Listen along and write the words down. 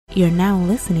You're now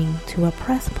listening to a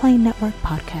Press Play Network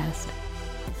podcast.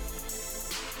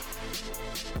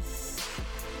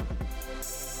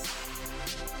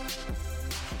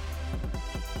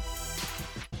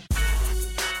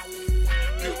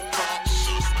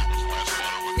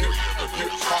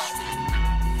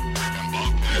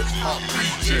 Hip-Hop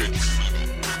Rejectz.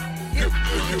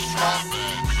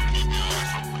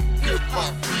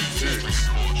 Hip-Hop Rejectz.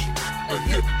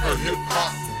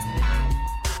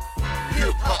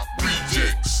 Hip-Hop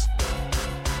Rejectz.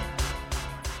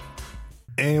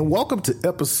 And welcome to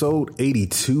episode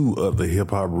 82 of the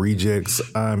Hip-Hop Rejectz.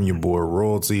 I'm your boy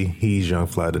Royalty. He's Young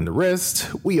Fly than the rest.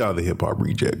 We are the Hip-Hop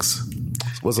Rejectz.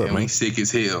 What's up, man? We sick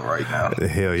as hell right now.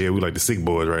 Hell yeah, we like the sick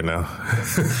boys right now.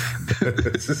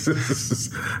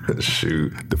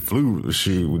 Shoot, the flu.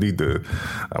 Shoot, we need the.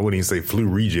 I wouldn't even say flu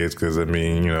rejects because I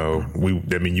mean, you know,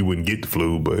 you wouldn't get the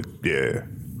flu, but yeah,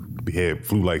 we had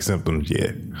flu-like symptoms.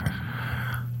 Yeah,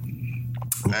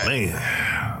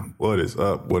 man, what is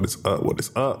up? What is up? What is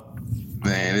up?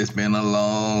 Man, it's been a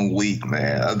long week,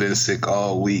 man. I've been sick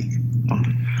all week.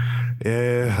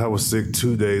 Yeah, I was sick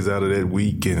 2 days out of that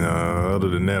week, and other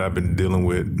than that, I've been dealing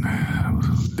with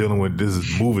this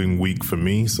is moving week for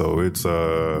me, so it's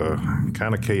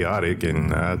kind of chaotic,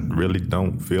 and I really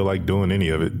don't feel like doing any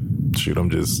of it. Shoot, I'm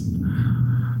just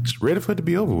ready for it to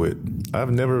be over with.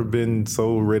 I've never been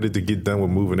so ready to get done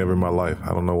with moving ever in my life. I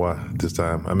don't know why this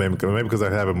time. I mean, maybe because I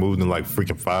haven't moved in like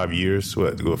freaking 5 years.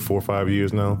 What, 4 or 5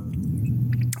 years now?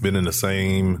 Been in the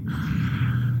same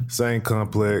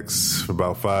complex for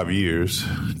about 5 years,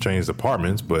 changed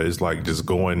apartments, but it's like just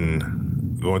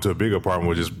going to a bigger apartment,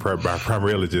 which is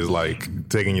primarily just like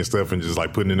taking your stuff and just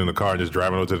like putting it in the car and just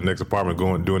driving over to the next apartment,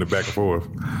 doing it back and forth.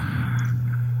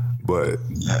 But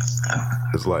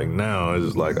it's like now it's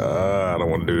just like I don't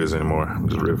want to do this anymore. I'm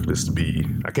just ready for this to be.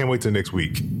 I can't wait till next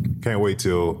week. Can't wait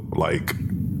till like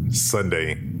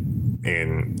Sunday.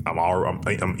 And I'm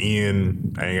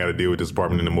in. I ain't got to deal with this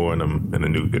apartment anymore, and I'm in a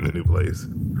new place.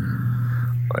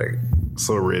 Like,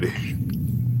 so ready.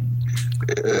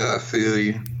 Yeah, I feel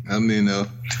you. I'm in the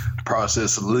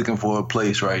process of looking for a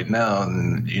place right now,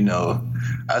 and you know,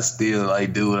 I still I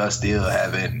still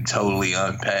haven't totally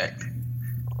unpacked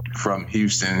from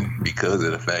Houston because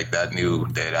of the fact that I knew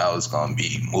that I was gonna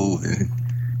be moving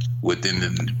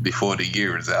before the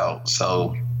year is out.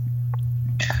 So.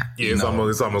 Yeah, it's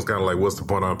almost kind of like, what's the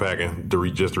point of unpacking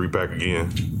just to repack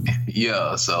again?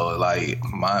 Yeah, so like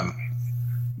my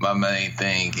main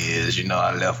thing is, you know,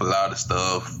 I left a lot of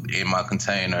stuff in my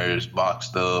containers,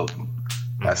 boxed up.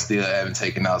 I still haven't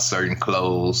taken out certain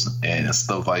clothes and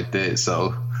stuff like that.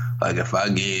 So like if I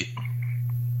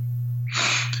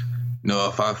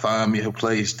find me a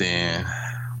place, then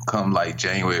come like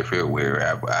January, February,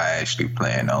 I actually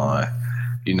plan on,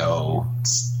 you know,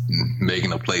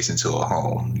 making a place into a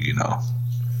home, you know.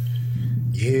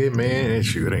 Yeah, man.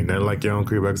 Shoot, ain't nothing like your own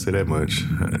crib. I can say that much.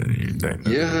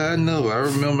 Yeah, I know. I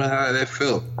remember how that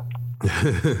felt.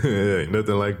 Ain't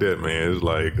nothing like that, man. It's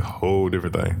like a whole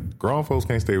different thing. Grown folks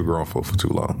can't stay with grown folks for too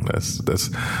long. That's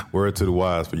word to the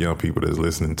wise for young people that's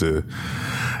listening to the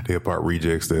Hip-Hop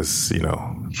Rejectz. That's, you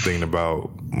know, thinking about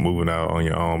moving out on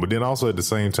your own. But then also at the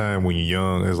same time, when you're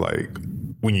young, it's like,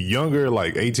 when you're younger,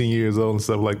 like 18 years old and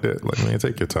stuff like that, like, man,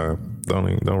 take your time.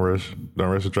 Don't rush. Don't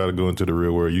rush to try to go into the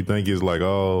real world. You think it's like,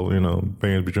 oh, you know,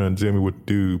 parents be trying to tell me what to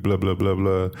do, blah, blah, blah,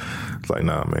 blah. It's like,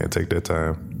 nah, man, take that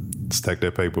time. Stack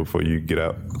that paper before you get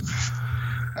out.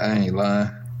 I ain't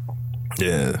lying.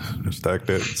 Yeah, stack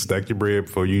your bread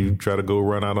before you try to go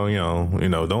run out on your own. You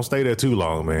know, don't stay there too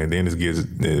long, man. Then it gets,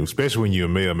 especially when you're a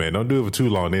male, man. Don't do it for too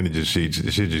long. Then shit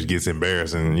just gets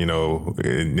embarrassing. You know,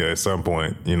 at some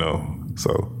point, you know.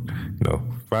 So, you know,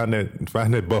 find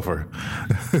that buffer.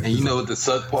 And you know what the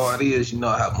suck part is? You know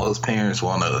how most parents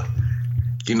want to,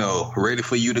 you know, ready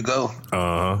for you to go.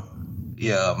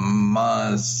 Yeah,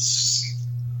 mine's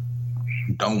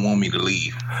don't want me to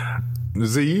leave.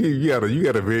 See, you got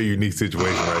a very unique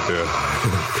situation right there.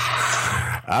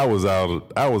 I was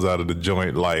out of the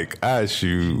joint. Like I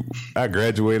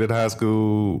graduated high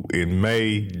school in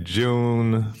May,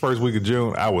 June, first week of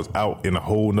June. I was out in a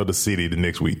whole nother city the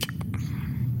next week.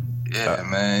 Yeah,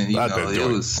 man. You know, it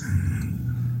was.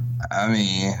 I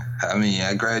mean,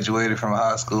 I graduated from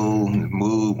high school,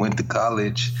 went to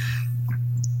college,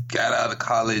 got out of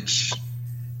college.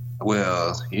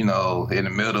 Well, you know, in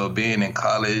the middle of being in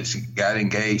college, got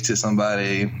engaged to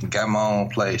somebody, got my own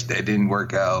place. That didn't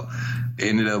work out.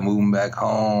 Ended up moving back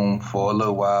home for a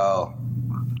little while.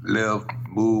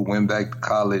 Moved, went back to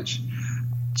college,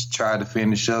 tried to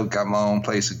finish up, got my own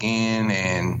place again,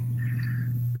 and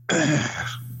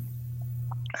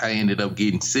I ended up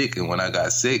getting sick. And when I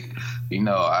got sick, you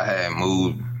know, I had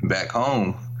moved back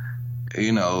home,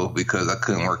 you know, because I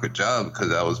couldn't work a job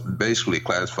because I was basically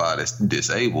classified as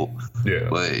disabled. Yeah.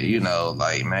 But, you know,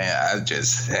 like, man, I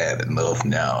just had enough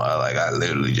now. I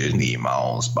literally just need my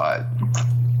own spot.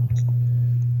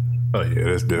 Oh yeah,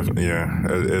 that's definitely, yeah.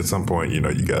 At some point, you know,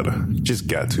 you got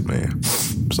to, man.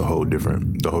 It's a whole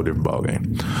different ball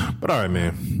game. But all right,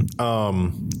 man.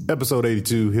 Episode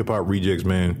 82, Hip-Hop Rejectz,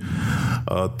 man.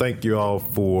 Thank you all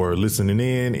for listening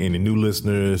in. Any new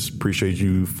listeners, appreciate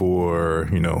you for,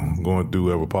 you know, going through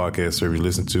whatever podcast service you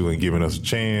listen to and giving us a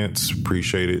chance.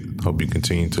 Appreciate it. Hope you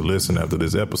continue to listen after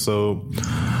this episode.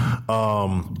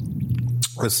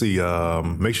 Let's see.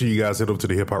 Make sure you guys head over to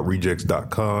the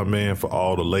hiphoprejectz.com, man, for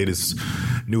all the latest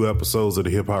new episodes of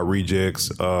the Hip-Hop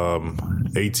Rejectz.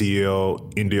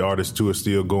 ATL Indie Artist Tour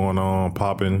still going on,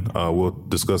 popping. We'll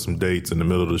discuss some dates in the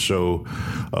middle of the show.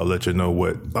 Let you know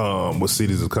what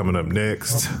cities are coming up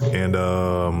next, and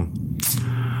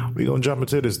we're gonna jump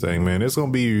into this thing, man. It's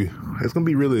gonna be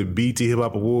really BT Hip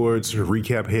Hop Awards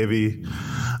recap heavy.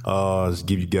 Just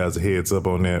give you guys a heads up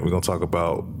on that. We're gonna talk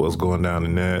about what's going down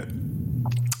in that.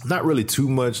 Not really too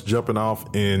much jumping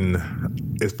off in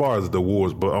as far as the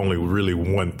awards, but only really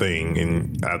one thing.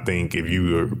 And I think if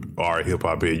you are a hip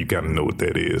hop head, you kind of know what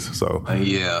that is. So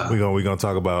yeah, we're gonna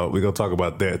talk about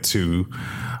that too.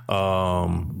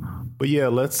 But yeah,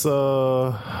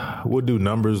 we'll do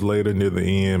numbers later near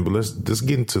the end. But let's just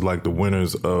get into like the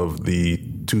winners of the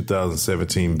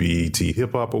 2017 BET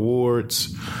Hip Hop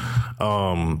Awards. We're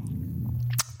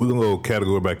gonna go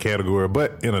category by category,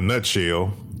 but in a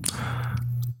nutshell,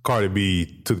 Cardi B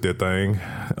took that thing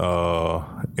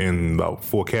in about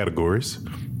 4 categories.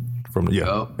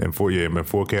 In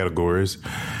 4 categories.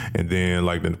 And then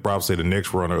like probably say the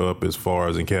next runner up as far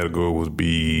as in category would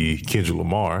be Kendrick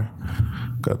Lamar.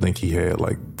 I think he had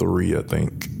like 3, I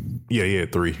think. Yeah, he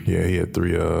had 3. Yeah, he had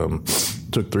 3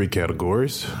 took 3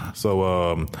 categories.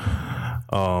 So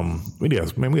we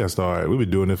gotta start. We've been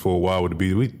doing this for a while with the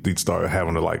beat. We start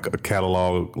having a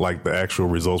catalog, like the actual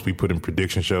results we put in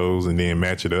prediction shows, and then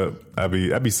match it up. I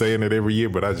be saying it every year,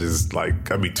 but I just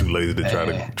I'd be too lazy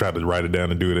to try to write it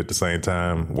down and do it at the same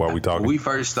time while we talking. When we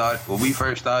first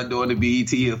started doing the BET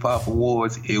Hip Hop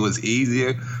Awards, it was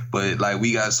easier, but like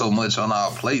we got so much on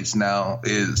our plates now,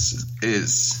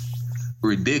 is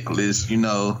ridiculous, you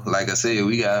know. Like I said,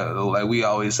 we got, like we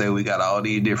always say, we got all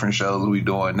these different shows we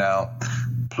doing now,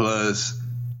 plus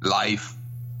life,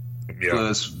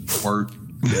 plus work.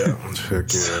 Yeah,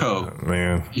 so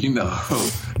man, you know,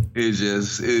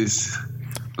 it's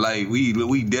like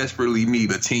we desperately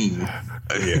need a team.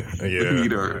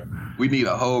 We need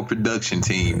a whole production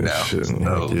team now.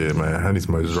 Yeah, man. I need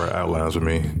somebody to write outlines for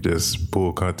me. Just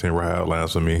pull content, write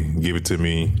outlines for me, give it to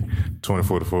me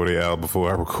 24 to 48 hours before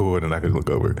I record, and I can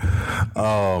look over it.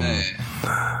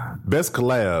 Best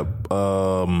collab.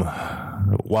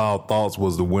 Wild Thoughts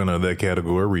was the winner of that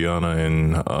category. Rihanna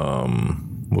and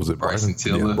was it Bryson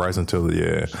Tiller? Yeah, Bryson Tiller,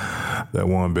 yeah. That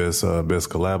won best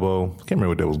collabo. Can't remember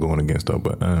what that was going against though,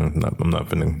 but I'm not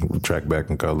finna track back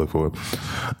and look for it.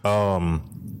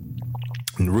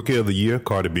 Rookie of the Year,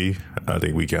 Cardi B. I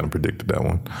think we kind of predicted that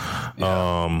one.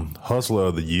 Yeah. Hustler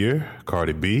of the Year,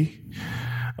 Cardi B.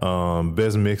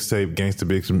 Best Mixtape, Gangsta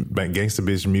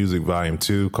Bitch Music Volume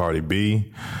 2, Cardi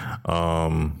B.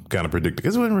 Kind of predicted,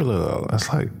 because it wasn't really, that's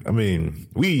like, I mean,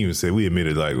 we even said, we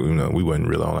admitted, like, you know, we wasn't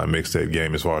really on that mixtape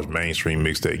game as far as mainstream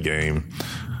mixtape game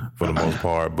for the most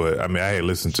part. But I mean, I had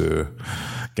listened to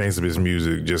Gangsta Bitch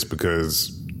Music just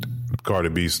because Cardi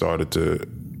B started to,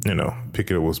 you know,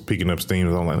 was picking up steam.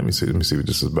 I'm like, let me see what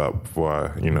this is about before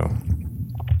I, you know,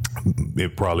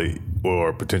 it probably,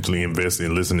 or potentially invest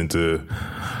in listening to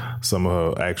some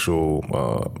of her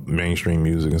actual mainstream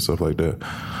music and stuff like that.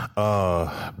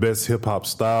 Best hip hop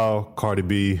style, Cardi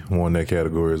B won that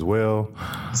category as well.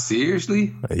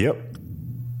 Seriously? Yep.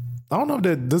 I don't know if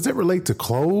that does that relate to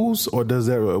clothes, or does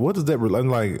that, what does that relate,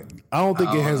 like, I don't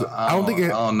think it has. I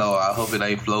don't know. I hope it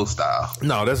ain't flow style.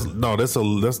 No, that's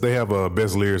they have a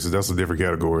best lyrics. That's a different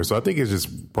category. So I think it's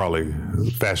just probably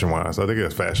fashion wise. I think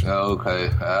that's fashion. Oh, okay,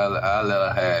 I'll let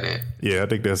her have it. Yeah, I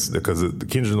think that's because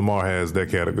Kendrick Lamar has that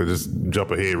category. Just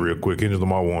jump ahead real quick. Kendrick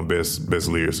Lamar won best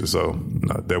lyrics, so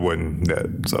that wasn't that.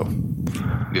 So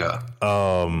yeah.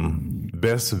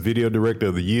 Best video director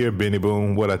of the year, Benny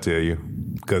Boom. What I tell you,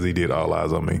 because he did All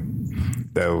Eyes on Me.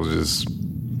 That was just.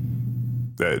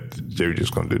 That they were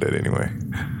just gonna do that anyway.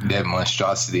 That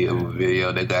monstrosity of a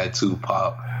video that got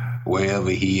Tupac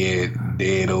wherever he at,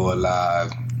 dead or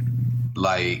alive.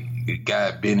 Like, it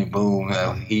got Benny Boom.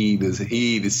 He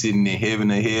either sitting in heaven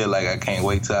or hell. Like, I can't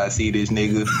wait till I see this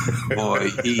nigga. Or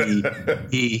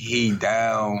he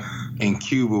down in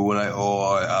Cuba or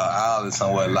island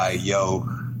somewhere. Like, yo,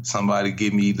 somebody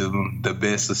give me the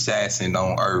best assassin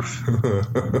on earth.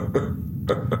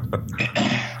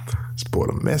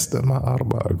 Sport messed up my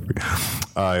autobiography.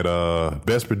 All right,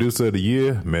 best producer of the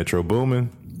year, Metro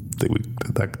Boomin. I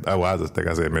just think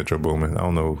I said Metro Boomin. I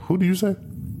don't know. Who did you say?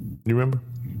 You remember?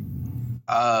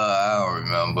 I don't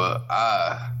remember.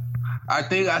 I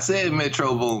think I said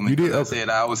Metro Boomin. You did? Okay. I said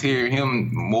I was hearing him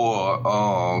more.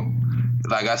 I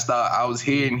was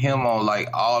hearing him on like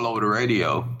all over the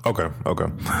radio. Okay.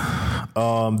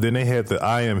 Then they had the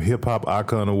I Am Hip Hop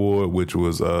Icon Award, which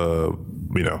was it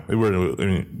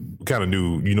really kind of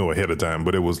knew ahead of time,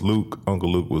 but it was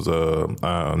Uncle Luke was the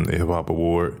Hip Hop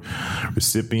Award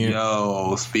recipient.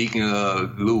 Yo, speaking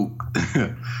of Luke,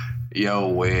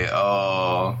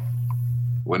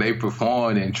 when they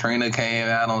performed and Trina came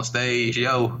out on stage,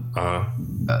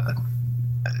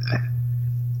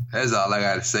 that's all I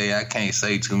got to say. I can't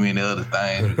say too many other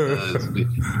things because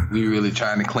we really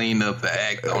trying to clean up the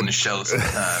act on the show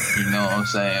sometimes. You know what I'm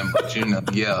saying? But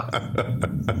yeah.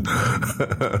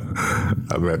 I'm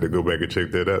going to have to go back and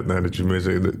check that out now that you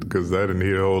mentioned it, because I didn't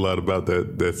hear a whole lot about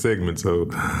that segment. So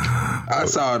I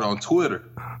saw it on Twitter.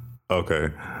 Okay.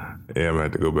 Yeah, I'm going to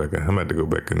have to go back. I'm going to have to go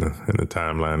back in the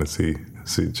timeline and see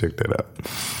check that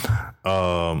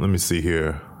out. Let me see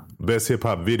here. Best hip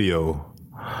hop video.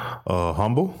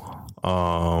 Humble.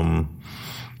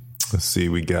 Let's see,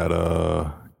 we got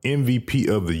MVP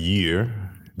of the year,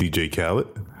 DJ Khaled.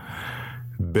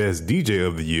 Best DJ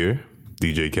of the year,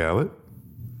 DJ Khaled.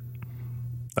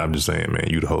 I'm just saying, man,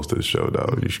 you the host of the show,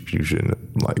 dog. You shouldn't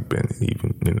have been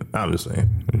even. I'm just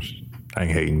saying. I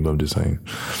ain't hating, but I'm just saying.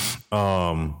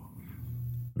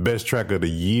 Best track of the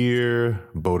year,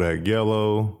 Bodak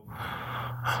Yellow.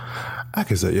 I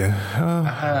can say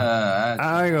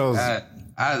I ain't gonna.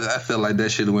 I feel like that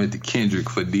should have went to Kendrick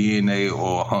for DNA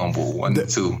or Humble, one or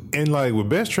two. And like with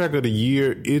best track of the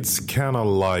year, it's kind of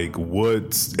like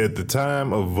what's at the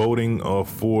time of voting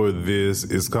for this.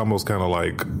 It's almost kind of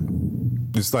like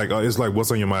it's like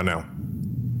what's on your mind now.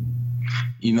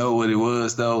 You know what it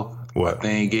was though. What? The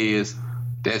thing is,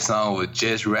 that song was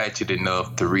just ratchet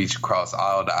enough to reach across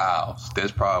all the aisles.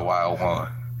 That's probably why I won.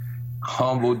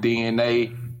 Humble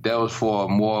DNA, that was for a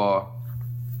more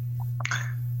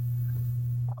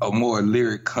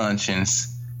lyric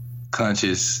conscious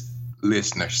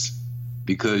listeners,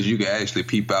 because you can actually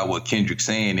peep out what Kendrick's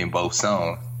saying in both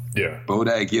songs. Yeah.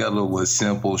 Bodak Yellow was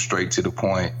simple, straight to the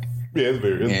point. Yeah, it's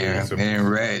very simple.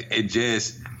 And it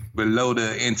just below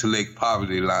the intellect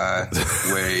poverty line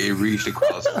where it reached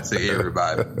across to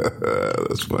everybody.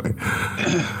 That's funny.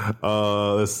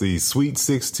 Let's see. Sweet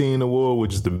 16 Award,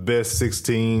 which is the best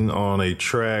 16 on a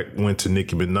track, went to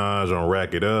Nicki Minaj on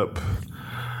Rack It Up.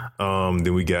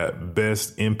 Then we got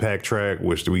Best Impact Track,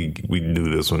 which we do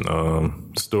this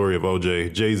one. Story of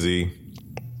OJ, Jay-Z.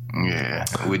 Yeah,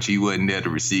 which he wasn't there to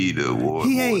receive the award.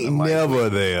 He ain't never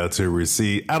there to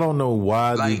receive. I don't know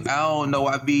why. I don't know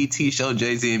why BET showed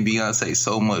Jay-Z and Beyonce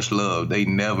so much love. They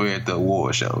never at the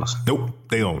award shows. Nope,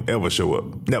 they don't ever show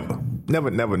up. Never. They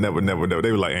were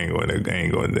like, ain't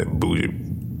going that bougie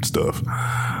stuff.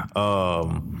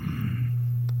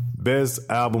 Best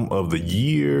Album of the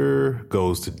Year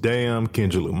goes to Damn,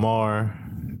 Kendrick Lamar.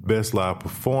 Best Live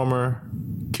Performer,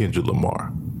 Kendrick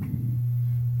Lamar.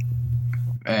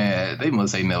 Man, they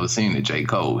must ain't never seen the J.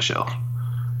 Cole show.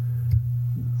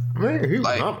 Man, he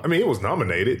was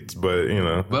nominated, but you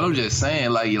know. But I'm just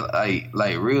saying,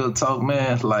 like real talk,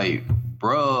 man. Like,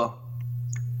 bruh,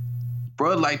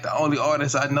 like the only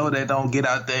artist I know that don't get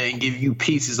out there and give you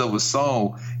pieces of a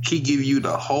song. He give you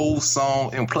the whole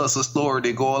song and plus a story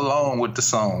that go along with the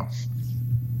song.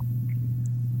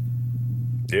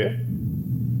 Yeah,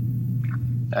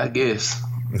 I guess.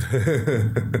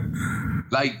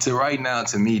 Like right now,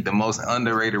 to me, the most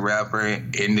underrated rapper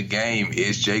in the game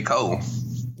is J. Cole.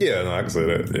 Yeah, no, I can say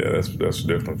that. Yeah, that's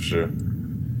definitely for sure.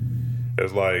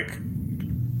 It's like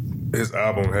his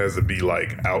album has to be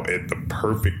like out at the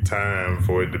perfect time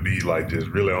for it to be like just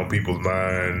really on people's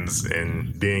minds,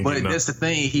 and then. But that's the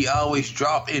thing; he always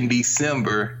drop in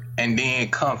December, and then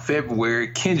come February,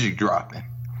 Kendrick dropping.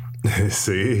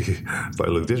 See, it's like,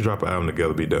 look, just drop an album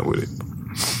together, be done with it.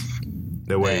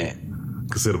 That way,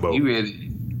 consider both.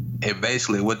 And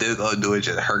basically, what they're gonna do is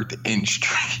just hurt the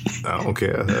industry. I don't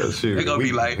care. Shoot, they're gonna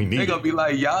be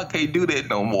like, y'all can't do that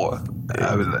no more.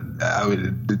 Yeah.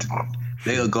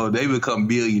 They become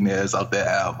billionaires off that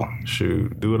album.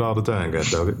 Shoot, do it all the time,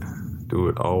 goddammit. Do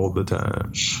it all the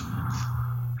time.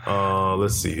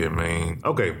 Let's see here, man.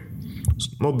 Okay,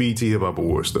 more BET Hip Hop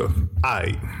Award stuff.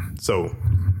 Alright, so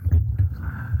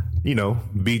you know,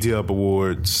 BET Hip Hop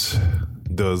Awards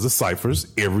does the ciphers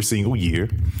every single year.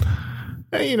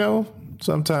 And, you know,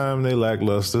 Sometimes they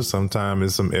lackluster. Sometimes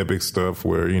it's some epic stuff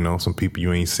where, you know, some people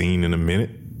you ain't seen in a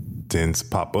minute tends to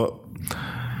pop up.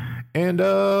 And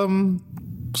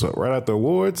so right after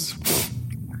awards,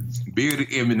 Bearded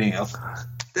Eminem.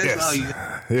 That's yes. all you.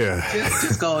 Yeah.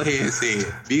 Just go ahead and say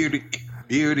it.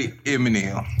 Bearded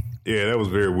Eminem. Yeah, that was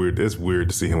very weird. It's weird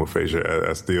to see him with facial.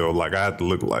 I still like. I had to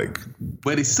look like.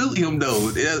 But it suit him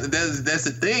though. That's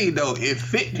the thing though. It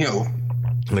fit him.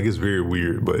 Like, it's very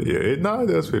weird, but yeah, it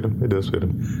does fit him. It does fit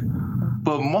him.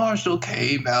 But Marshall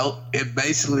came out and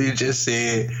basically just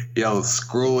said, "Yo,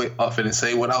 screw it. I'm finna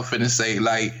say what I'm finna say."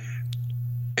 Like,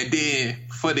 and then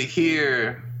for to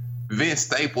hear Vince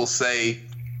Staples say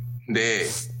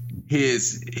that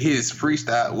his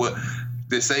freestyle, what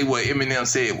to say what Eminem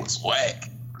said was whack.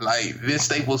 Like, Vince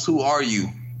Staples, who are you?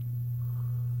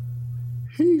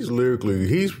 He's lyrically,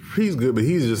 he's good, but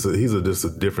he's just a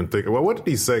different thinker. Well, what did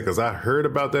he say? Because I heard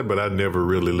about that, but I never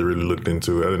really looked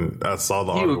into it. I saw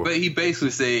the article. He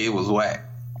basically said it was whack.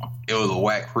 It was a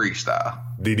whack freestyle.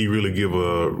 Did he really give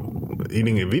a? He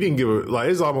didn't give a, like,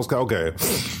 it's almost okay.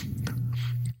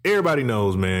 Everybody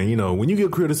knows, man. You know, when you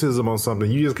get criticism on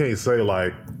something, you just can't say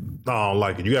like, "Oh, I don't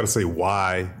like it." You got to say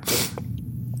why.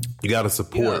 You got to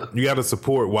support. Yeah. You got to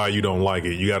support why you don't like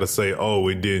it. You got to say, "Oh,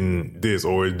 it didn't this,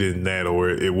 or it didn't that,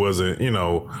 or it wasn't." You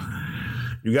know,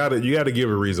 you got to give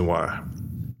a reason why.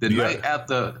 The night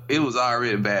after, it was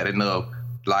already bad enough.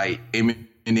 Like,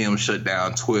 Eminem shut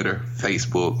down Twitter,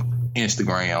 Facebook,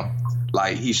 Instagram.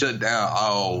 Like, he shut down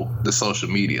all the social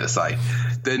media sites.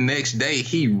 The next day,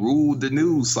 he ruled the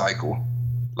news cycle.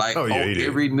 Like, on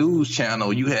every news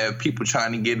channel, you have people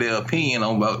trying to get their opinion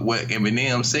on what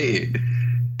Eminem said.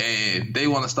 And they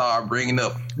want to start bringing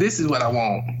up, this is what I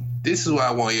want. This is what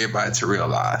I want everybody to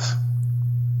realize.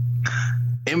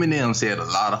 Eminem said a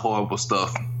lot of horrible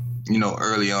stuff, you know,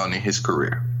 early on in his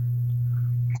career.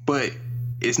 But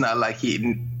it's not like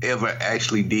he ever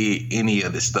actually did any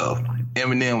of the stuff.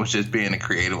 Eminem was just being a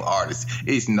creative artist.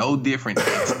 It's no different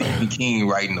than Stephen King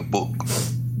writing a book.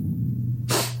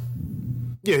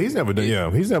 Yeah, he's never done any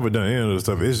of the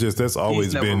stuff. It's just that's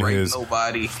always been his.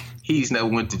 Nobody. He's never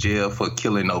went to jail for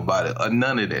killing nobody or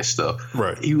none of that stuff.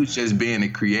 Right. He was just being a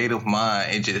creative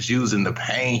mind and just using the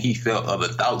pain he felt or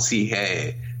the thoughts he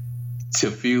had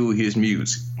to fuel his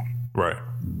music. Right.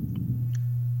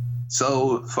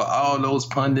 So for all those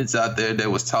pundits out there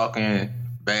that was talking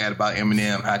bad about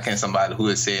Eminem, how can somebody who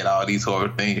has said all these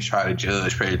horrible things try to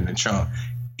judge President Trump?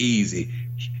 Easy.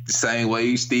 The same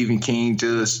way Stephen King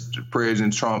judged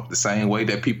President Trump, the same way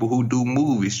that people who do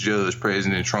movies judge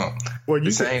President Trump. Well,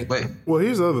 same way. Well,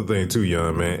 here's the other thing too,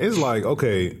 young man. It's like,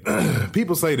 okay,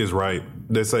 people say this, right?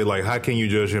 They say, like, how can you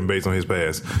judge him based on his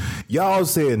past? Y'all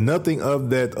said nothing of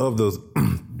that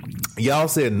y'all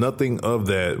said nothing of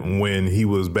that when he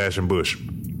was bashing Bush.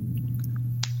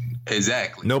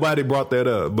 Exactly. Nobody brought that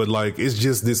up, but like, it's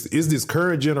just this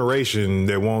current generation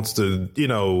that wants to, you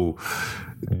know,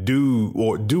 do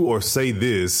or say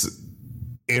this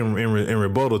in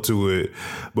rebuttal to it.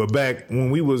 But back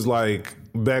when it was like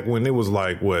what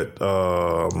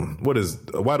is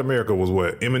White America was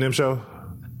what, Eminem show?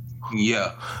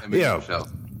 Yeah. Eminem show.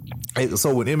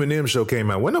 So when Eminem show came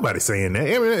out, wasn't nobody saying that.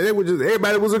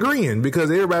 Everybody was agreeing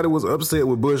because everybody was upset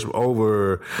with Bush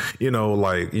over, you know,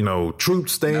 like, you know,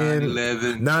 troops stand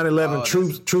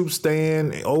 9/11 troops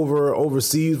stand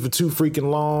overseas for too freaking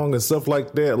long and stuff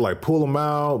like that. Like, pull them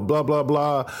out, blah blah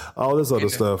blah, all this other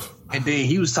stuff. And then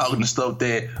he was talking to stuff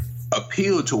that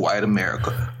appealed to white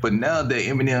America. But now that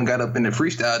Eminem got up in the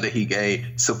freestyle that he gave,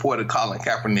 supported Colin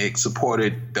Kaepernick,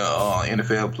 supported the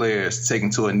NFL players taking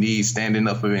to a knee, standing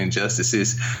up for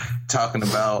injustices, talking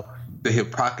about the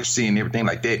hypocrisy and everything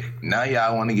like that. Now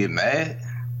y'all want to get mad?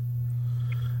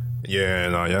 Yeah,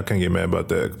 no, y'all can't get mad about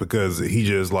that because he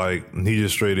just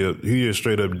straight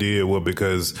up did what,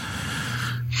 because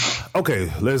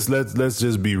okay, let's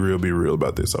just be real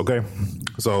about this, okay?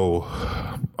 So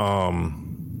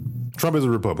Trump is a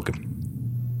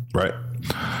Republican, right?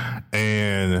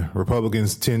 And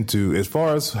Republicans tend to, as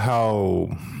far as how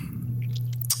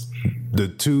the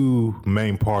two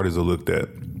main parties are looked at,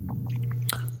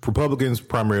 Republicans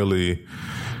primarily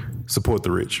support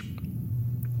the rich.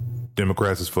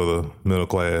 Democrats is for the middle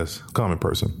class, common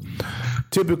person.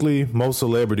 Typically, most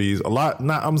celebrities, I'm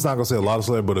not going to say a lot of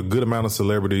celebrities, but a good amount of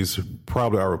celebrities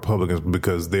probably are Republicans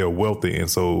because they're wealthy. And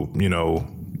so, you know,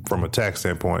 from a tax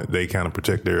standpoint, they kind of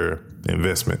protect their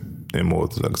investment in more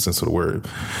sense of the word.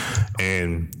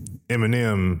 And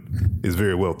Eminem is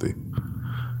very wealthy.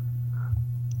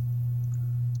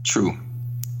 True.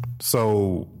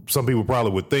 So some people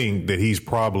probably would think that he's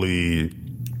probably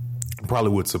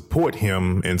would support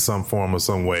him in some form or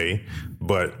some way,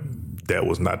 but that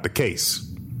was not the case.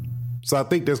 So I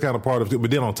think that's kind of part of it.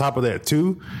 But then on top of that,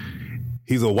 too,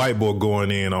 he's a white boy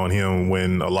going in on him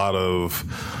when a lot of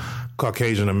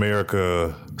Caucasian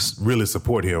America really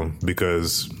support him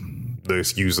because the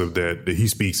excuse of that he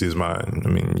speaks his mind. I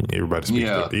mean, everybody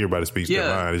speaks their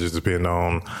mind. It just depends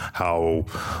on how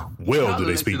well do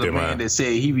they speak their mind. That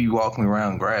said he be walking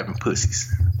around grabbing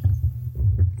pussies.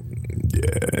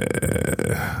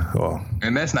 Yeah, well,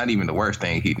 and that's not even the worst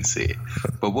thing he said.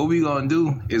 But what we gonna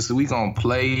do is we gonna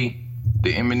play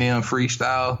the Eminem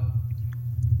freestyle,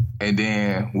 and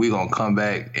then we gonna come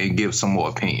back and give some more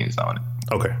opinions on it.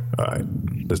 Okay, all right,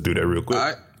 let's do that real quick.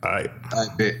 All right,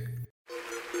 bet.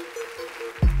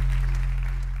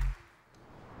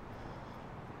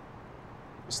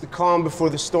 It's the calm before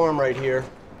the storm right here.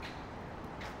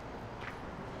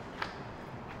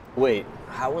 Wait,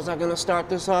 how was I gonna start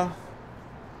this off?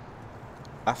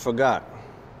 I forgot.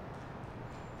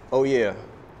 Oh yeah.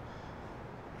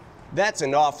 That's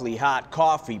an awfully hot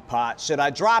coffee pot. Should I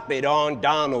drop it on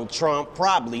Donald Trump?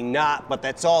 Probably not, but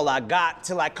that's all I got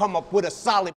till I come up with a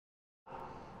solid.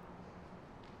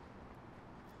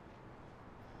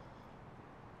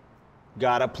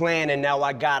 Got a plan and now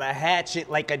I got a hatchet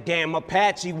like a damn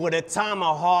Apache with a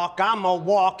tomahawk. I'ma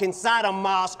walk inside a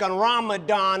mosque on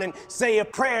Ramadan and say a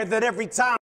prayer that every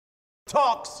time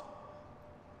talks,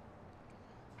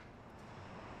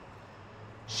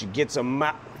 she gets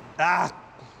a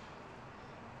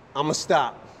I'ma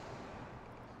stop.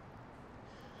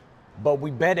 But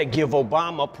we better give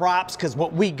Obama props, cause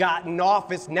what we got in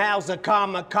office now's a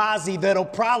kamikaze that'll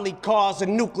probably cause a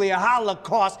nuclear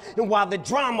holocaust. And while the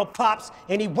drama pops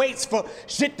and he waits for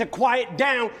shit to quiet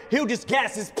down, he'll just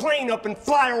gas his plane up and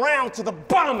fly around till the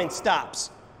bombing stops.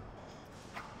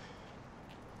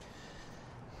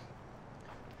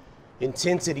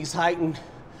 Intensity's heightened,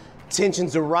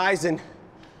 tensions are rising.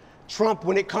 Trump,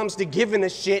 when it comes to giving a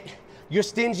shit, you're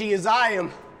stingy as I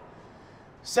am.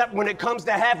 Except when it comes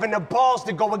to having the balls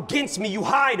to go against me, you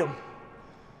hide them.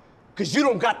 Cause you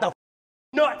don't got the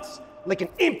nuts like an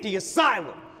empty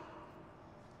asylum.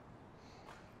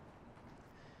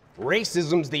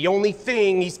 Racism's the only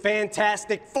thing he's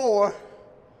fantastic for.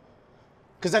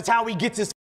 Cause that's how he gets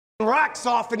his rocks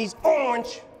off and he's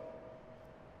orange.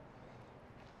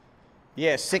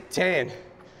 Yeah, sick tan.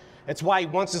 That's why he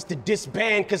wants us to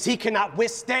disband, cause he cannot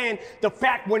withstand the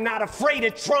fact we're not afraid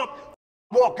of Trump.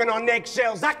 Walking on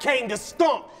eggshells, I came to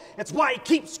stomp. That's why he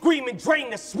keeps screaming, drain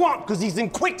the swamp, cause he's in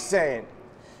quicksand.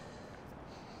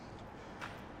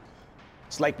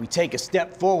 It's like we take a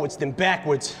step forwards, then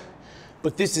backwards.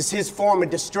 But this is his form of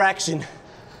distraction.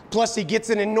 Plus he gets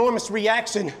an enormous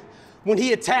reaction when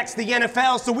he attacks the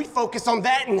NFL, so we focus on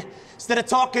that instead of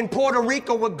talking Puerto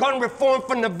Rico with gun reform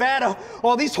for Nevada,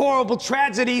 all these horrible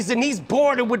tragedies, and he's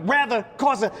bored and would rather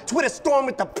cause a Twitter storm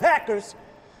with the Packers.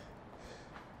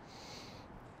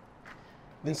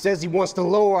 Then says he wants to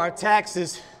lower our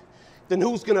taxes. Then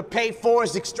who's gonna pay for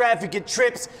his extravagant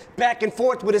trips back and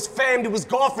forth with his fam to his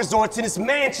golf resorts and his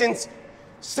mansions?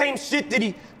 Same shit that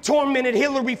he tormented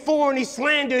Hillary for and he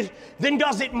slandered, then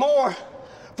does it more.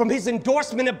 From his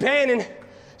endorsement of banning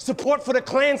support for the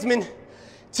Klansmen,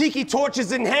 tiki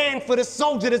torches in hand for the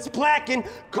soldier that's blacking,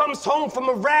 comes home from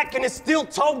Iraq and is still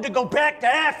told to go back to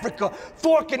Africa,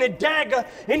 fork and a dagger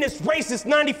in this racist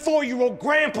 94-year-old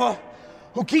grandpa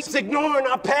who keeps ignoring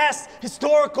our past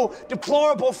historical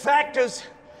deplorable factors.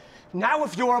 Now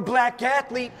if you're a black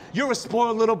athlete, you're a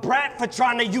spoiled little brat for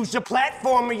trying to use your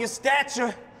platform or your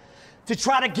stature to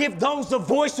try to give those a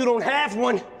voice who don't have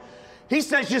one. He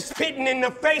says you're spitting in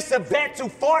the face of vets who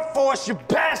fought for us, you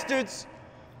bastards.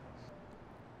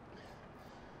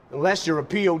 Unless you're a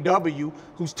POW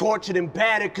who's tortured and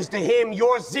battered, cause to him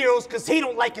you're zeros cause he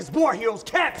don't like his war heroes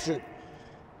captured.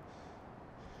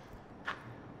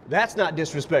 That's not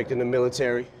disrespecting the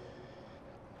military.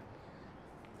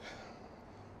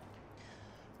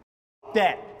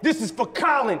 That. This is for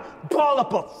Colin. Ball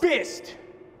up a fist.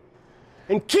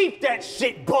 And keep that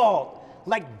shit balled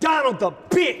like Donald the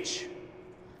bitch.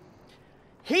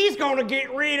 He's gonna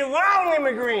get rid of all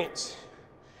immigrants.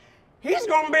 He's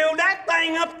gonna build that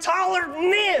thing up taller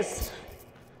than this.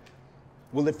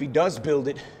 Well, if he does build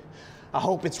it, I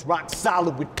hope it's rock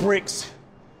solid with bricks.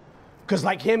 Cause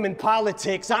like him in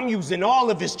politics, I'm using all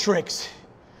of his tricks.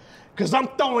 Cause I'm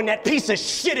throwing that piece of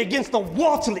shit against the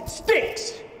wall till it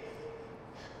sticks.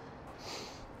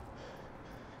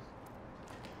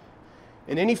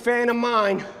 And any fan of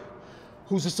mine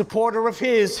who's a supporter of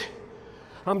his,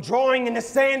 I'm drawing in the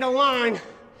sand a line.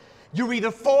 You're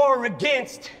either for or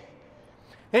against.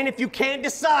 And if you can't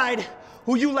decide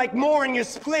who you like more and you're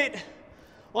split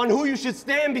on who you should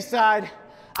stand beside,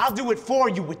 I'll do it for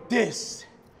you with this.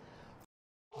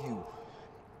 you.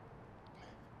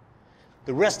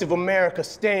 The rest of America,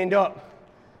 stand up.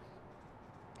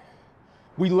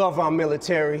 We love our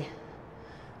military,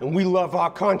 and we love our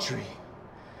country,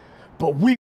 but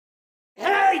we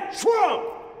hate Trump!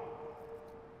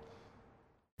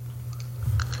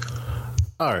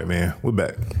 All right, man, we're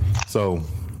back. So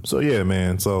yeah,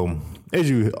 man. So as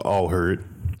you all heard,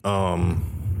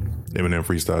 Eminem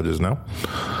freestyle just now.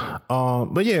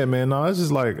 But yeah, man, no, it's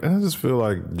just like, I just feel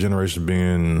like generation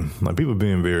being, like, people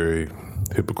being very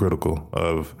hypocritical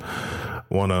of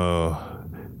want to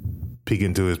peek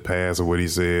into his past or what he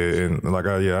said. And like,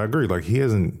 I agree. Like, he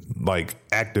hasn't like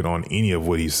acted on any of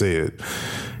what he said.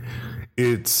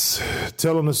 It's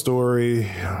telling the story.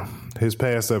 His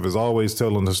past stuff is always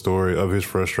telling the story of his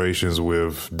frustrations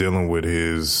with dealing with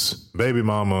his baby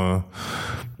mama,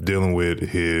 dealing with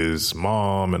his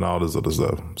mom, and all this other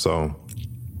stuff. So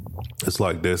it's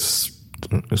like this.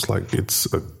 It's like it's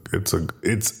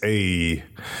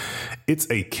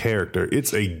a character.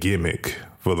 It's a gimmick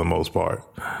for the most part.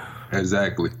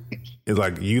 Exactly. It's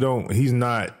like he's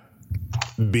not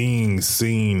being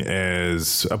seen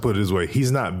as, I put it this way,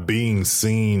 he's not being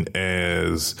seen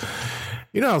as,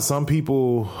 you know how some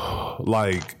people,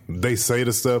 like, they say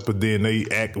the stuff, but then they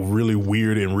act really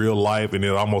weird in real life, and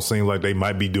it almost seems like they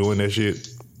might be doing that shit?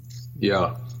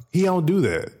 Yeah. He don't do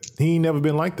that. He ain't never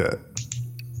been like that.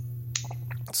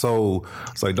 So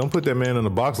it's like, don't put that man in a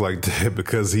box like that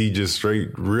because he just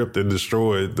straight ripped and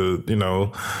destroyed the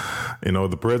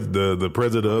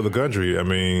president of the country. I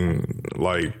mean,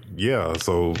 like, yeah.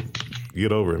 So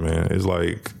get over it, man. It's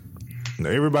like,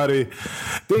 everybody.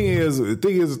 Thing is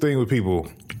the thing with people.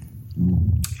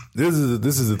 This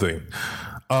is the thing.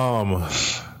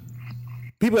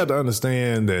 People have to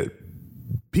understand that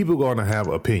people are going to have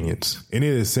opinions, and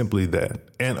it is simply that,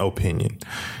 an opinion.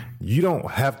 You don't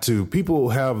have to. People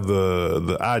have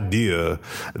the idea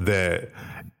that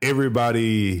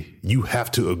everybody, you have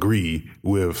to agree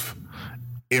with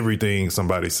everything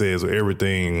somebody says or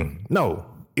everything. No,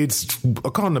 it's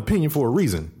called an opinion for a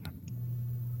reason.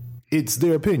 It's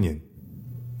their opinion.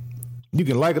 You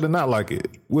can like it or not like it,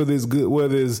 whether it's good,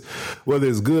 whether it's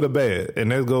good or bad,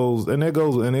 and it goes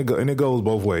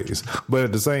both ways. But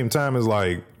at the same time, it's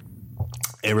like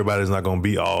everybody's not going to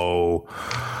be all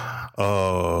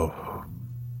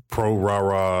pro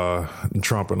rah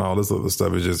Trump and all this other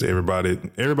stuff. It's just everybody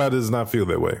does not feel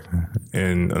that way.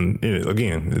 And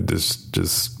again, it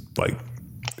just like,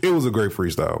 it was a great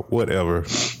freestyle. Whatever.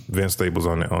 Vince Staples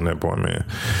on that point, man.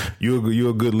 You're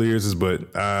a good lyricist, but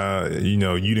you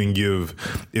didn't give.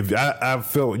 If I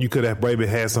felt you could have maybe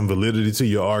had some validity to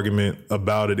your argument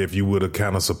about it if you would have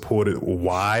kind of supported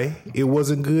why it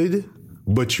wasn't good,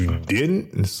 but you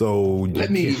didn't. So let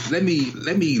me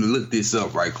look this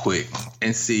up right quick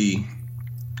and see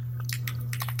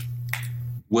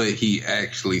what he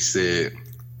actually said.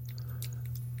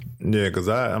 Yeah, because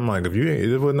I'm like, if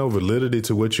there wasn't no validity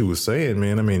to what you were saying,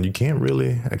 man, I mean, it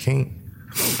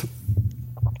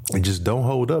just don't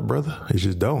hold up, brother. It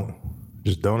just don't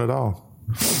at all.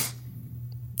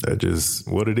 That's just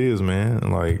what it is,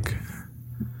 man. Like,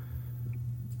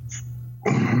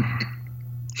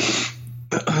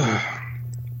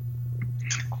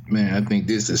 man, I think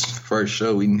this is the first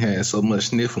show we had so much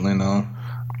sniffling on.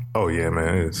 Oh yeah,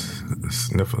 man, it's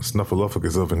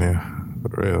snuffleupagus up in here,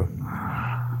 for real.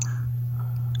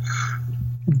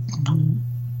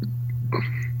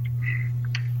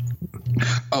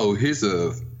 Oh, his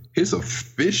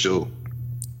official.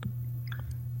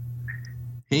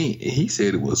 He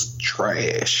said it was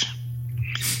trash.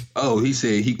 Oh, he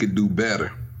said he could do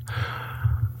better.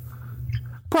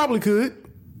 Probably could,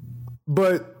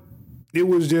 but it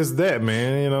was just that,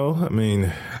 man. You know, I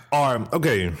mean, all right,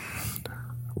 okay,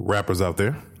 rappers out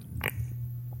there.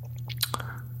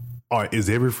 All right, is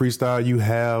every freestyle you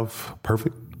have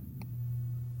perfect?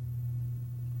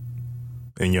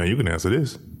 And you can answer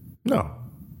this. No.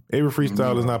 Every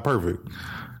freestyle is not perfect.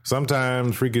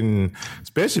 Sometimes freaking,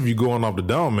 especially if you're going off the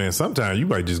dome, man, sometimes you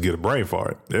might just get a brain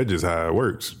fart. That's just how it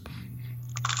works.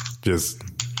 Just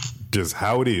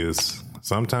how it is.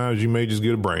 Sometimes you may just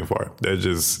get a brain fart. That's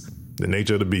just the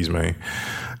nature of the beast, man.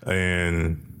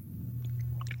 And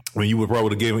when you would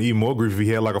probably give him even more grief if he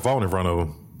had like a phone in front of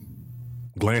him,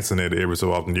 glancing at it every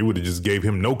so often. You would have just gave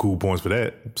him no cool points for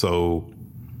that. So,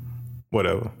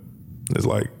 whatever. It's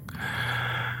like,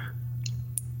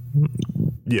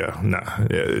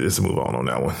 let's move on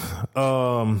that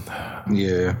one.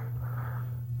 Yeah.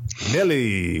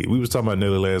 Nelly, we was talking about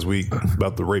Nelly last week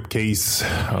about the rape case.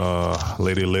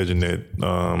 Lady legend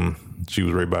that she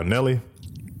was raped by Nelly,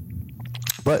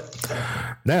 but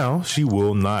now she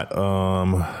will not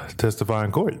testify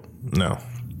in court. No.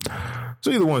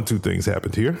 So either one of two things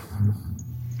happened here.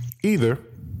 Either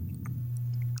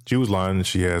she was lying and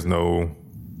she has no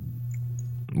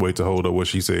way to hold up what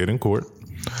she said in court,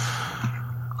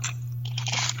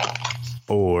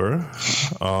 or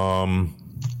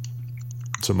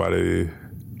somebody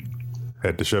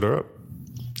had to shut her up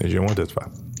and she didn't want to testify.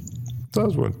 So that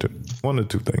was one of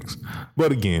the two things.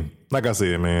 But again, like I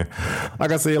said, man,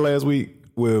 like I said last week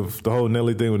with the whole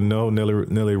Nelly thing, with the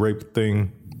Nelly rape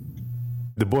thing,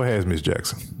 the boy has Miss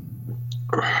Jackson.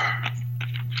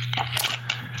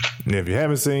 And if you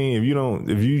haven't seen, if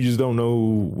you just don't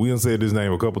know, we done said his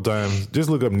name a couple times, just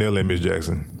look up Nelly and Miss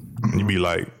Jackson. You'd be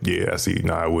like, yeah, I see.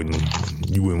 Nah, I wouldn't.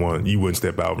 You wouldn't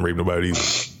step out and rape nobody either.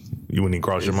 You wouldn't even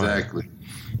cross your mind. Exactly.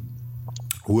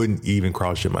 Wouldn't even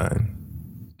cross your mind.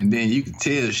 And then you can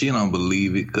tell she don't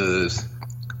believe it because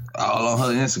all on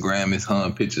her Instagram is her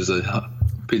pictures of her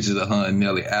and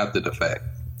Nelly after the fact.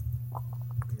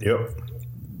 Yep.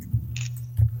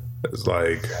 It's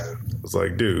like,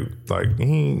 dude, like,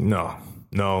 no,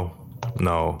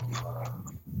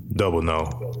 double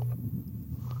no.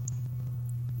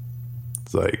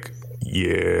 It's like,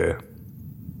 yeah,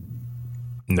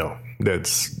 no,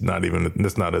 that's not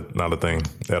a thing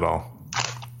at all.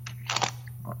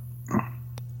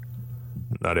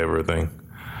 Not ever a thing.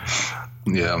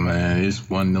 Yeah, man, it's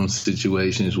one of those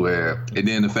situations where, and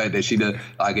then the fact that she does,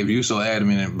 like, if you're so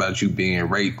adamant about you being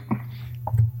raped,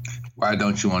 why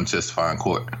don't you want to testify in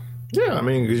court? Yeah, I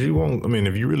mean, because you won't. I mean,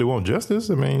 if you really want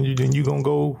justice, I mean, you gonna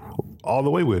go all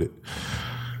the way with it.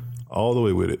 All the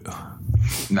way with it.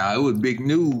 Now, it was big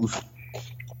news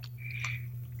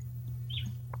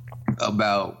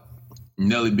about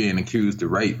Nelly being accused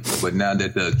of rape, but now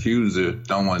that the accuser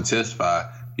don't want to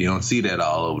testify, you don't see that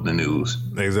all over the news.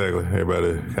 Exactly.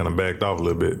 Everybody kind of backed off a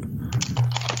little bit.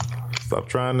 Stop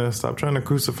trying to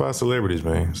crucify celebrities,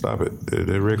 man. Stop it.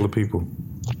 They're regular people.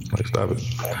 Like, stop it.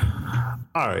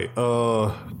 All right.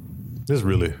 This is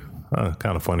really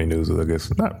kind of funny news, I guess.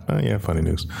 Not, funny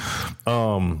news.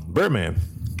 Birdman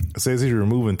says he's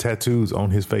removing tattoos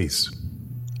on his face,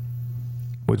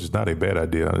 which is not a bad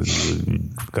idea.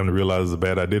 Come to realize it's a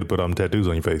bad idea to put on tattoos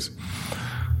on your face.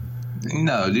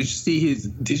 No, did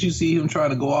you see him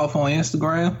trying to go off on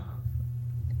Instagram?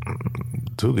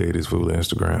 Who gave this fool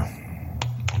Instagram?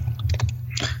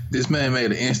 This man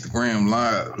made an Instagram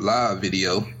live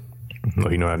video. Oh,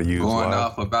 you know how to use going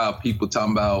off about people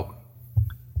trying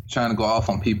to go off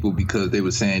on people because they were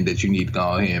saying that you need to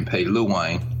go ahead and pay Lil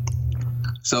Wayne.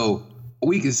 So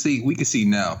we can see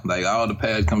now, like all the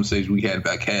past conversations we had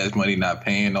about Cash Money not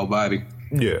paying nobody.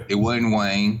 Yeah, it wasn't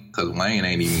Wayne because Wayne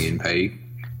ain't even getting paid.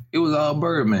 It was all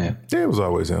Birdman. Yeah, it was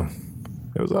always him.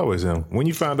 When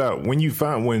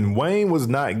Wayne was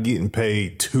not getting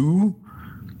paid too,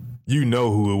 you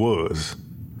know who it was.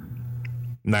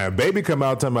 Now, if Baby come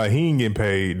out talking about he ain't getting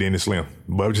paid, then it's Slim.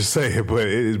 But I'm just saying, but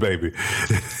it is Baby.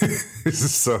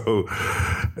 So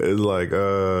it's like,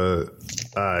 all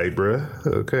right, bruh.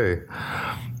 Okay.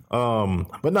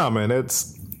 But nah, man, that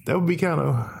would be kind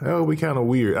of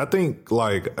weird. I think,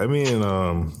 like, I mean,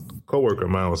 coworker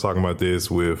of mine was talking about this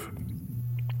with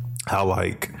how,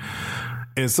 like,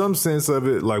 in some sense of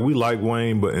it, like, we like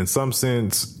Wayne, but in some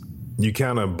sense, you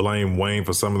kind of blame Wayne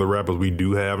for some of the rappers we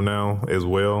do have now as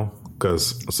well,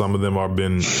 because some of them have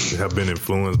been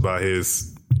influenced by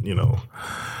his,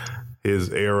 his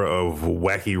era of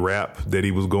wacky rap that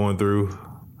he was going through,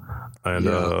 and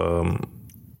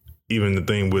even the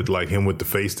thing with, like, him with the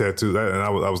face tattoos. And I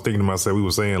was thinking to myself, we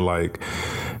were saying, like,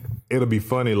 it'll be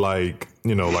funny, like,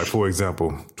 like, for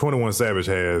example, 21 Savage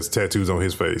has tattoos on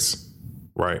his face,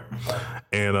 right?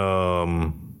 And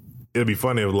it'll be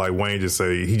funny if, like, Wayne just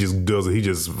say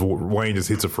Wayne just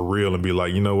hits it for real and be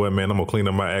like, you know what, man, I'm gonna clean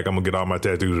up my act, I'm gonna get all my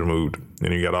tattoos removed.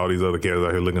 And you got all these other cats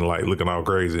out here looking all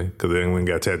crazy because they ain't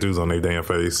got tattoos on their damn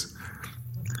face,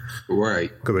 right?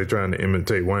 Because they trying to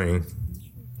imitate Wayne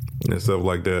and stuff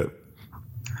like that.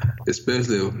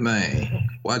 Especially, man,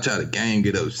 watch how the game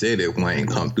get upset if Wayne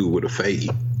come through with a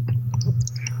fade.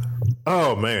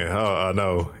 Oh man, I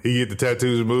know. He get the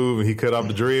tattoos removed and he cut off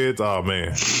the dreads. Oh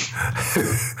man,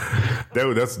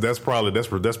 that's probably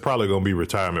gonna be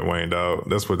retirement, Wayne, dog.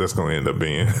 That's what that's gonna end up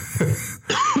being. that's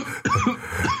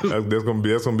gonna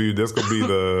be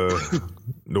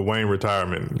the Wayne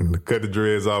retirement. Cut the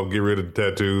dreads off, get rid of the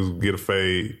tattoos, get a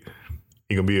fade.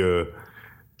 He's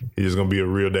just gonna be a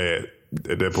real dad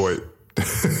at that point,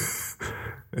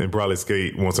 and probably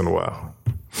skate once in a while.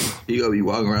 He gonna be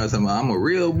walking around saying, "I'm a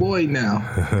real boy now."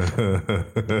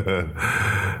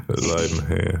 Like,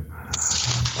 man.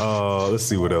 Let's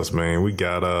see what else, man. We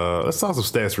got let's talk some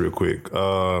stats real quick.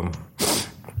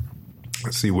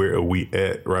 Let's see where are we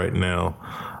at right now.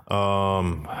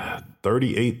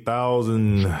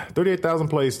 38,000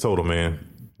 plays total, man.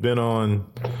 Been on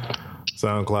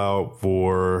SoundCloud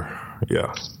for,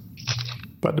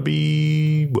 about to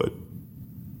be, what?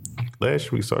 Last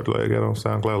year we started, I got on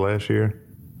SoundCloud last year.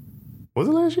 Was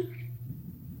it last year?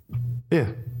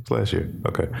 Yeah, it's last year.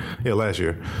 Okay. Yeah, last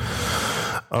year.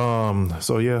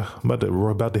 So yeah, we're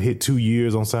about to hit 2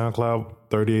 years on SoundCloud.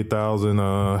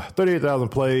 38,000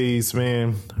 plays,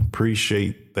 man.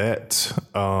 Appreciate that.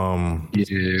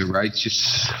 Yeah,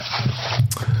 righteous.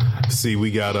 See,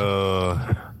 we got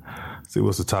see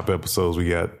what's the top episodes we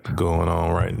got going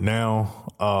on right now.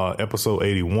 Episode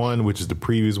 81, which is the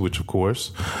previous, which of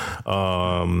course,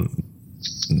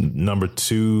 number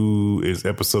 2 is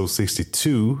episode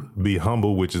 62, Be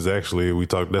Humble, which is actually,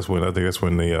 that's when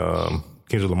the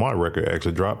Kendrick Lamar record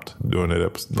actually dropped during that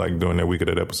episode, during that week of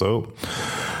that episode.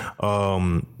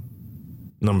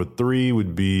 Number 3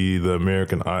 would be the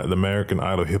American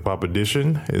Idol Hip Hop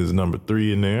Edition is number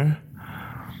 3 in there.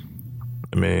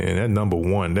 Man, that number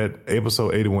 1, that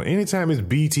episode 81. Anytime it's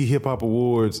BT Hip Hop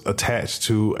Awards attached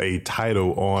to a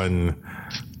title on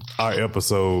our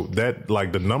episode, that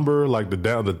the number,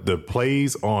 the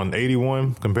plays on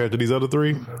 81 compared to these other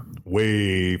 3,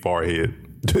 way far ahead.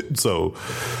 So,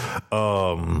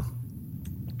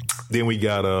 then we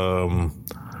got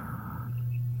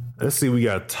let's see, we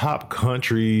got top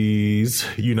countries: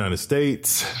 United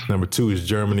States. Number 2 is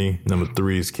Germany. Number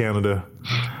 3 is Canada.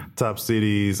 Top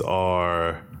cities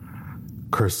are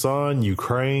Kherson,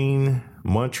 Ukraine,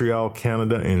 Montreal,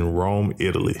 Canada, and Rome,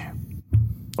 Italy.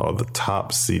 Are the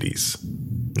top cities.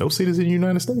 No cities in the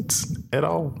United States at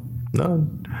all.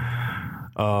 None.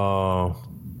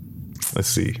 Let's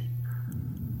see.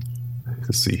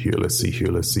 Let's see here.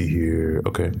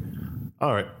 Okay.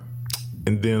 All right.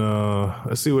 And then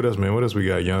let's see what else, man. What else we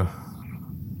got, Young?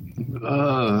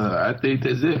 I think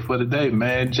that's it for today,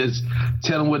 man. Just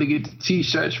tell them where to get the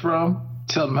t-shirts from.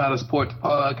 Tell them how to support the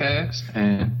podcast.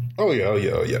 And Oh yeah.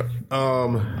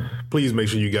 Please make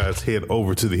sure you guys head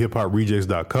over to the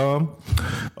hiphoprejectz.com.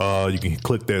 You can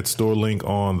click that store link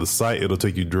on the site. It'll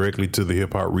take you directly to the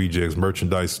Hip Hop Rejectz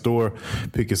merchandise store.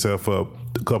 Pick yourself up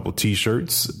a couple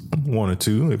t-shirts, 1 or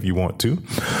 2 if you want to.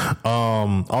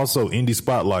 Also, Indie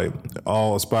Spotlight,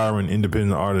 all aspiring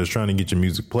independent artists trying to get your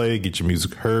music played, get your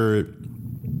music heard.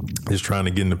 Just trying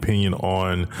to get an opinion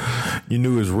on your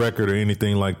newest record or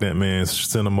anything like that, man.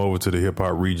 Send them over to the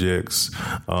Hip-Hop Rejectz.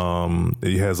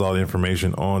 It has all the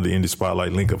information on the Indie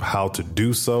Spotlight link of how to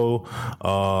do so.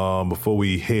 Before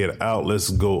we head out,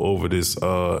 let's go over this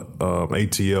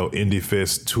ATL Indie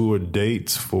Fest tour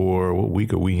dates for what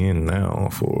week are we in now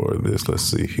for this? Let's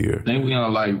see here. I think we're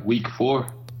on week 4.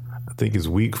 I think it's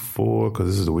week 4 because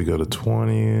this is the week of the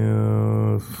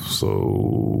 20th.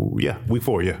 So yeah, week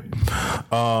 4. Yeah.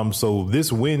 So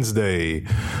this Wednesday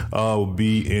will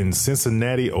be in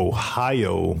Cincinnati,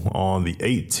 Ohio on the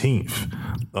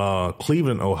 18th,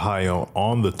 Cleveland, Ohio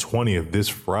on the 20th, this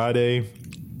Friday,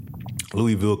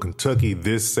 Louisville, Kentucky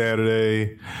this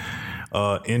Saturday,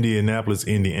 Indianapolis,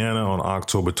 Indiana on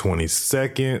October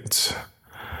 22nd.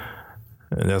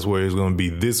 And that's where it's going to be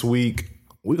this week.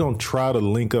 We're going to try to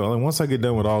link up. Once I get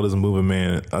done with all this moving,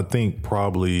 man, I think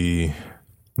probably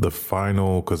the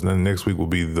final, because then next week will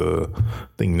be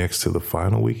next to the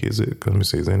final week, is it? Let me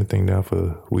see, is anything down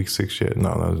for week 6 yet?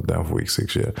 No, not down for week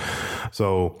 6 yet.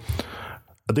 So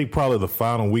I think probably the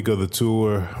final week of the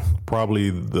tour,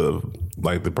 probably the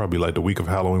week of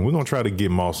Halloween. We're going to try to get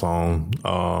Moss on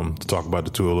to talk about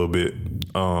the tour a little bit.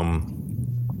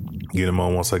 Get him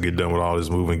on once I get done with all this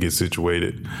moving, get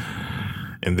situated.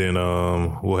 And then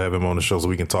we'll have him on the show so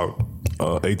we can talk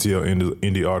ATL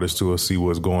indie artists to us, see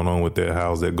what's going on with that,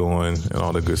 how's that going, and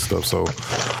all that good stuff. So,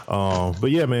 but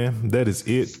yeah, man, that is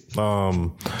it.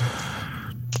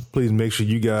 Please make sure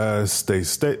you guys stay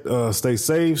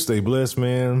safe, stay blessed,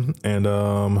 man. And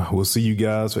we'll see you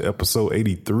guys for episode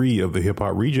 83 of the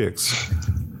Hip-Hop Rejectz.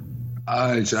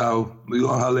 All right, y'all. We're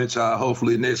going to holler at y'all.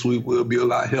 Hopefully next week we'll be a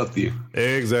lot healthier.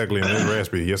 Exactly. And less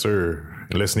raspy. Yes, sir.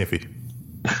 And less sniffy.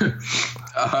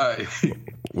 All right.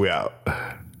 We out.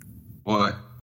 What?